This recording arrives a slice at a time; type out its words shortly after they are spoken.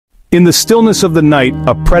In the stillness of the night,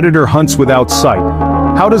 a predator hunts without sight.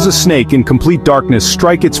 How does a snake in complete darkness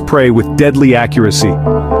strike its prey with deadly accuracy?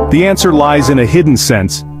 The answer lies in a hidden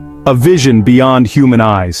sense, a vision beyond human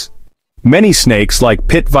eyes. Many snakes, like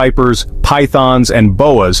pit vipers, pythons, and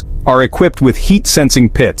boas, are equipped with heat-sensing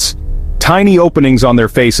pits. Tiny openings on their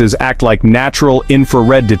faces act like natural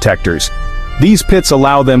infrared detectors. These pits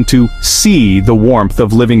allow them to see the warmth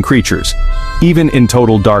of living creatures, even in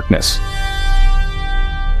total darkness.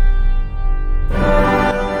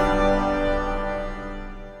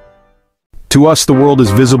 To us, the world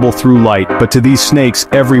is visible through light, but to these snakes,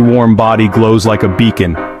 every warm body glows like a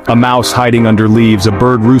beacon. A mouse hiding under leaves, a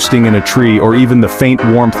bird roosting in a tree, or even the faint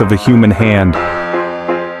warmth of a human hand.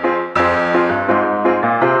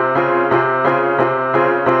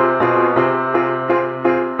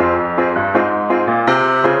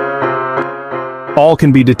 All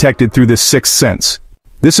can be detected through this sixth sense.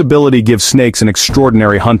 This ability gives snakes an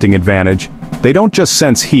extraordinary hunting advantage. They don't just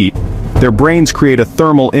sense heat. Their brains create a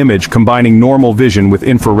thermal image combining normal vision with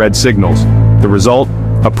infrared signals. The result?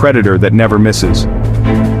 A predator that never misses.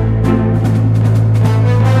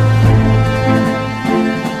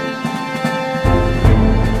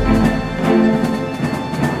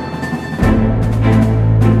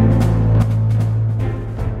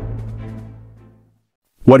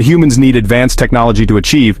 What humans need advanced technology to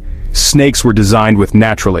achieve, snakes were designed with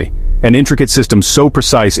naturally. An intricate system so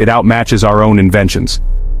precise it outmatches our own inventions.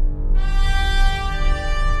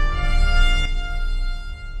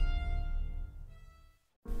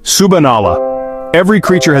 Subhanallah. Every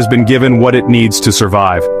creature has been given what it needs to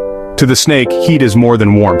survive. To the snake, heat is more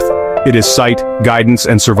than warmth. It is sight, guidance,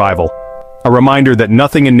 and survival. A reminder that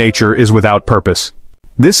nothing in nature is without purpose.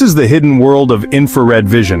 This is the hidden world of infrared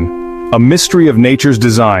vision, a mystery of nature's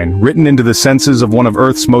design, written into the senses of one of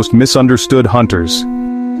Earth's most misunderstood hunters.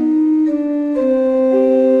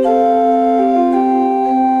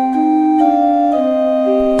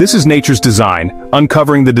 This is nature's design,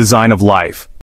 uncovering the design of life.